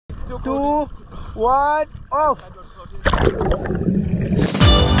2, 1, off.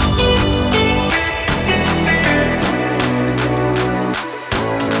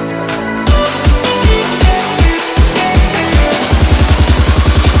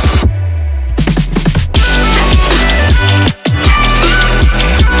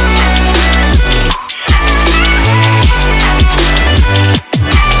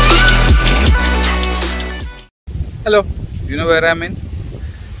 Hello, you know where I'm in?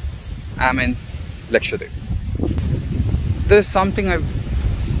 I'm in Lakshadweep. There's something I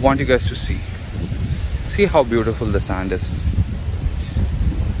want you guys to see. See how beautiful the sand is.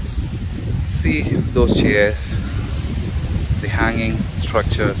 See those chairs, the hanging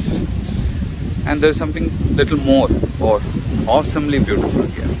structures, and there's something little more or awesomely beautiful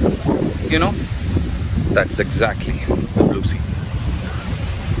here. You know, that's exactly the blue sea.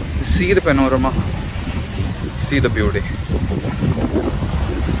 See the panorama. See the beauty.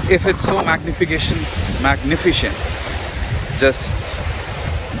 If it's so magnificent, just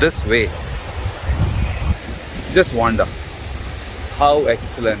this way, just wonder how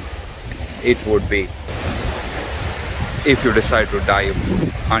excellent it would be if you decide to dive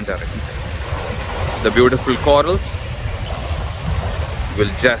under it. The beautiful corals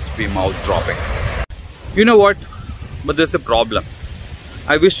will just be mouth-dropping. You know what? But there's a problem.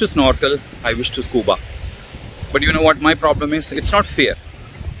 I wish to snorkel, I wish to scuba. But you know what my problem is? It's not fear.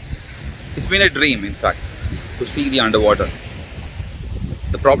 It's been a dream, in fact, to see the underwater.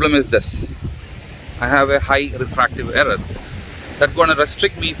 The problem is this. I have a high refractive error that's going to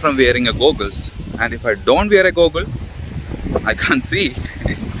restrict me from wearing a goggles. And if I don't wear a goggle, I can't see.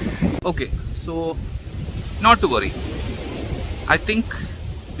 Okay, so not to worry. I think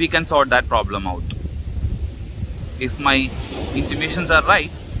we can sort that problem out. If my intimations are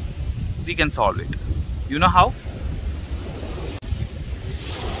right, we can solve it. You know how?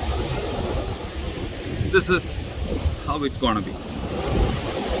 This is how it's gonna be.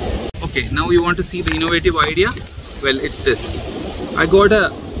 Okay, now you want to see the innovative idea? Well, it's this. I got a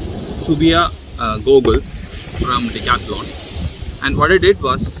scuba goggles from Decathlon, and what I did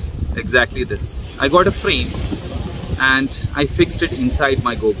was exactly this. I got a frame and I fixed it inside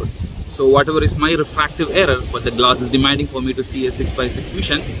my goggles. So whatever is my refractive error, but the glass is demanding for me to see a 6x6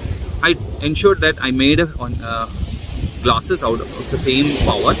 vision, I ensured that I made glasses out of the same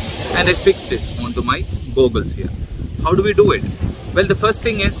power and I fixed it onto my goggles here. How do we do it? Well, the first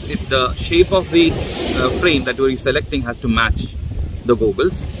thing is the shape of the frame that we're selecting has to match the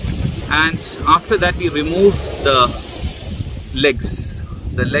goggles, and after that we remove the legs.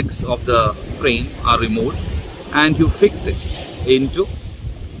 The legs of the frame are removed and you fix it into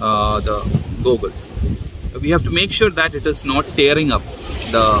the goggles. We have to make sure that it is not tearing up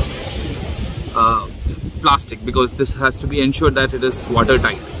the plastic, because this has to be ensured that it is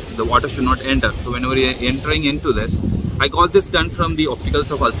watertight. The water should not enter. So whenever you're entering into this, I got this done from the opticals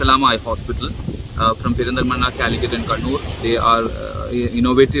of Al Salama Eye Hospital from Perindalmanna, Calicut and Kannur. They are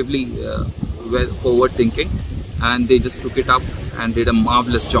innovatively well forward thinking, and they just took it up and did a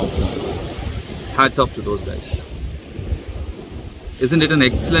marvelous job. Hats off to those guys. Isn't it an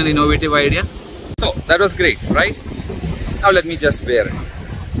excellent innovative idea? So that was great, right? Now let me just wear it.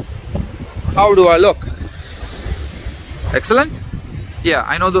 How do I look? Excellent? Yeah,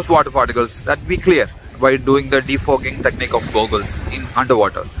 I know those water particles. That be clear by doing the defogging technique of goggles in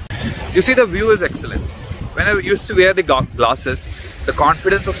underwater. You see, the view is excellent. When I used to wear the glasses, the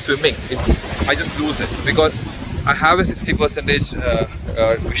confidence of swimming, I just lose it, because I have a 60%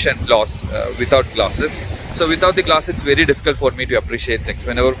 vision loss without glasses. So without the glass, it's very difficult for me to appreciate things.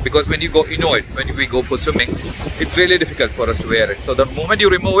 Because when you go, you know it, when we go for swimming, it's really difficult for us to wear it. So the moment you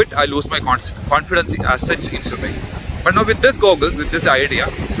remove it, I lose my confidence as such in swimming. But now with this goggle, with this idea,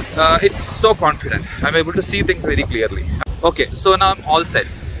 it's so confident. I'm able to see things very clearly. Okay, so now I'm all set.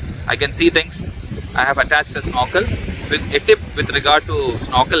 I can see things. I have attached a snorkel. With a tip with regard to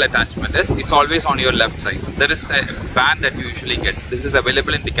snorkel attachment is, it's always on your left side. There is a band that you usually get. This is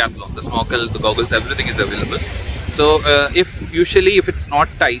available in Decathlon. The snorkel, the goggles, everything is available. So if it's not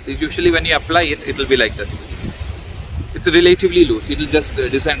tight, usually when you apply it, it will be like this. It's relatively loose. It will just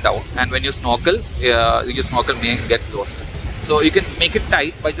descend down, and when you snorkel, your snorkel may get lost. So you can make it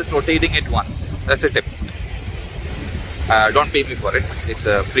tight by just rotating it once. That's a tip. Don't pay me for it. It's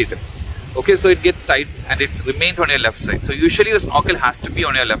a free tip. Okay, so it gets tight and it remains on your left side. So usually the snorkel has to be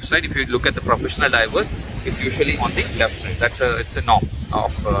on your left side. If you look at the professional divers, it's usually on the left side. It's a norm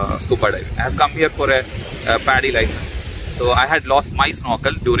of scuba diving. I have come here for a PADI license. So I had lost my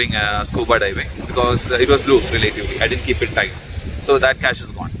snorkel during scuba diving because it was loose relatively. I didn't keep it tight. So that cash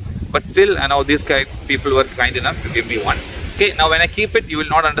is gone. But still, I know these people were kind enough to give me one. Okay, now when I keep it, you will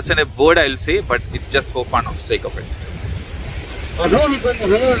not understand a word I will say, but it's just for fun of sake of it. I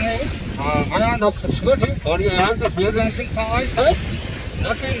am not sure. Or you have to hear anything from my side?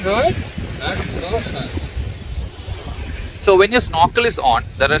 Nothing good. That's no sir. So when your snorkel is on,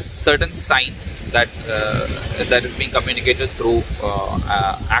 there are certain signs that that is being communicated through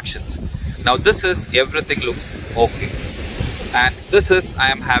actions. Now this is everything looks okay, and this is I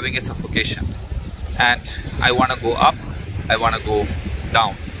am having a suffocation, and I want to go up, I want to go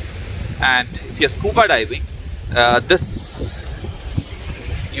down. And if you're scuba diving, this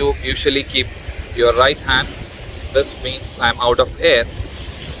you usually keep your right hand. This means I'm out of air.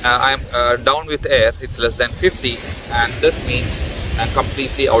 I'm down with air, it's less than 50, and this means I'm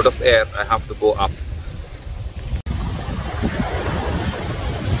completely out of air, I have to go up.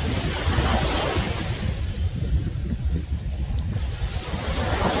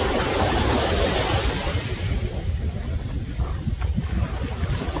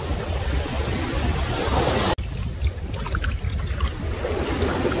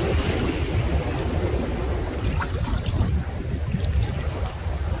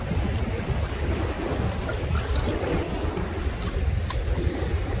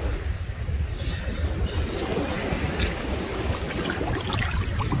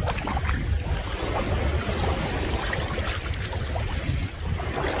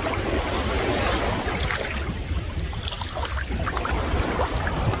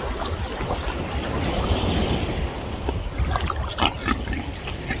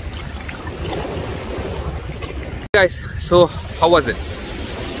 Guys, so how was it?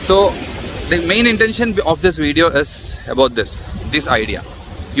 So the main intention of this video is about this idea.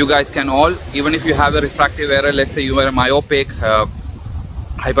 You guys can all, even if you have a refractive error, let's say you are a myopic,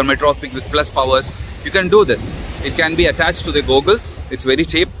 hypermetropic with plus powers, you can do this. It can be attached to the goggles. It's very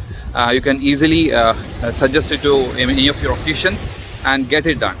cheap. You can easily suggest it to any of your opticians and get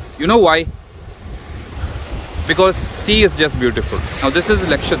it done. You know why? Because sea is just beautiful. Now this is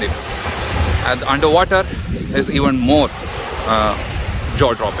Lakshadweep, and underwater is even more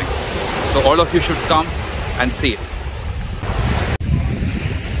jaw-dropping. So all of you should come and see it.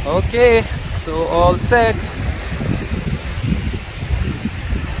 Okay, so all set.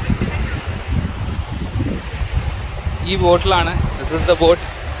 This is the boat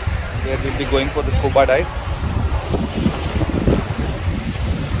where we'll be going for the scuba dive.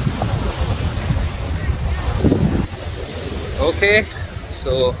 Okay,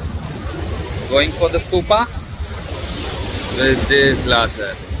 so going for the scuba with these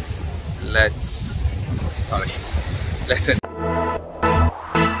glasses. Let's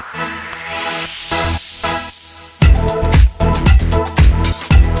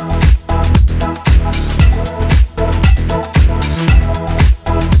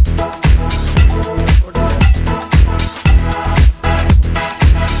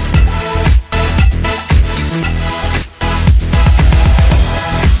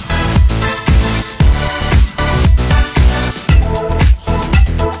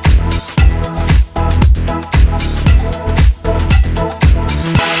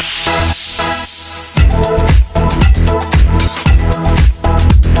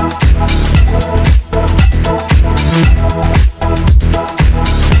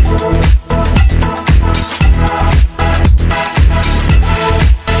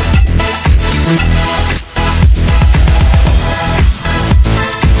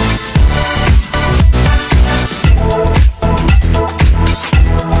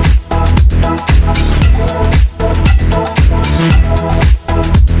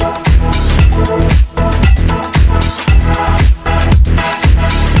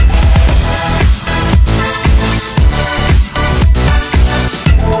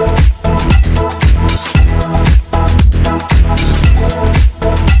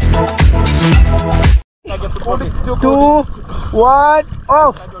Two, one,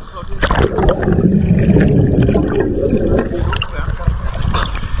 off.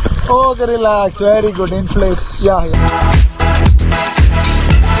 Okay, relax. Very good. Inflate. Yeah.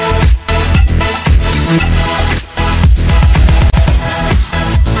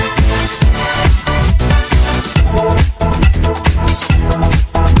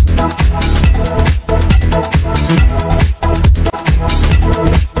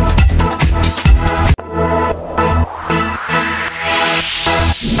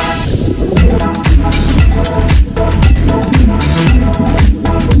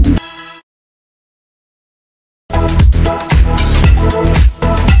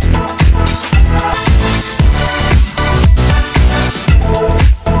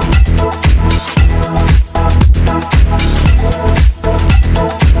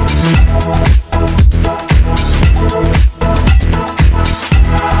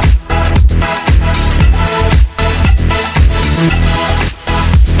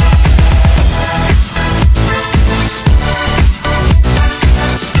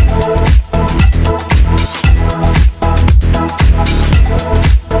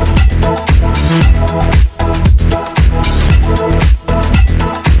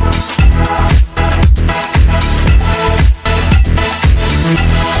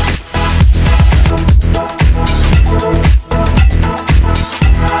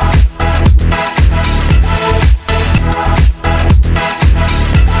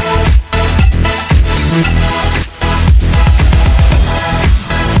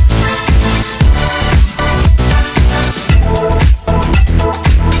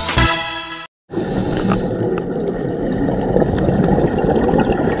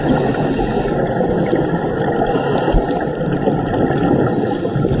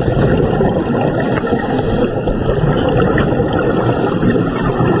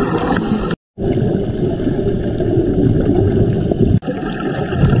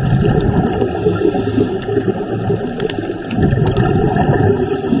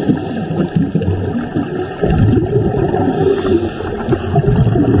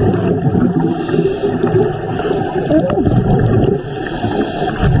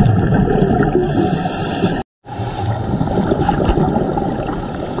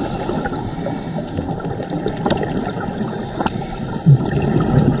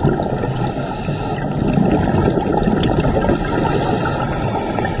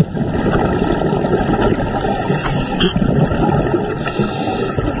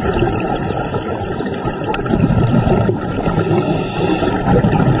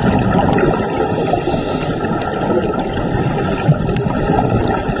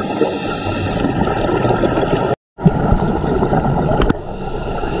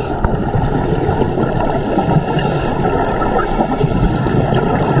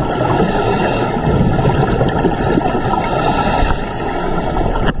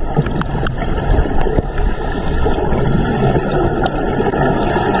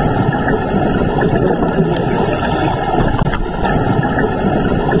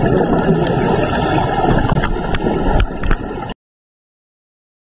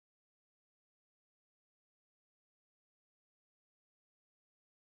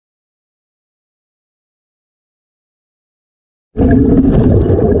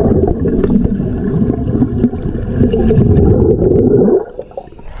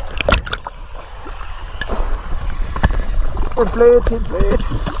 Inflate.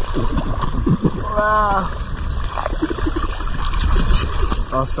 Wow.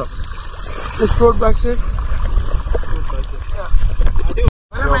 Awesome. Just float backside.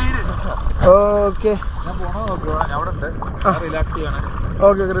 Okay.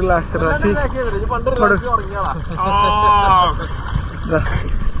 Okay, relax. See.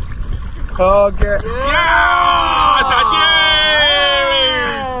 Okay.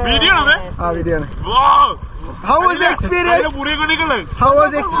 Video. Wow! How was the experience? How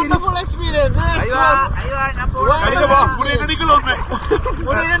was the experience? Wonderful experience.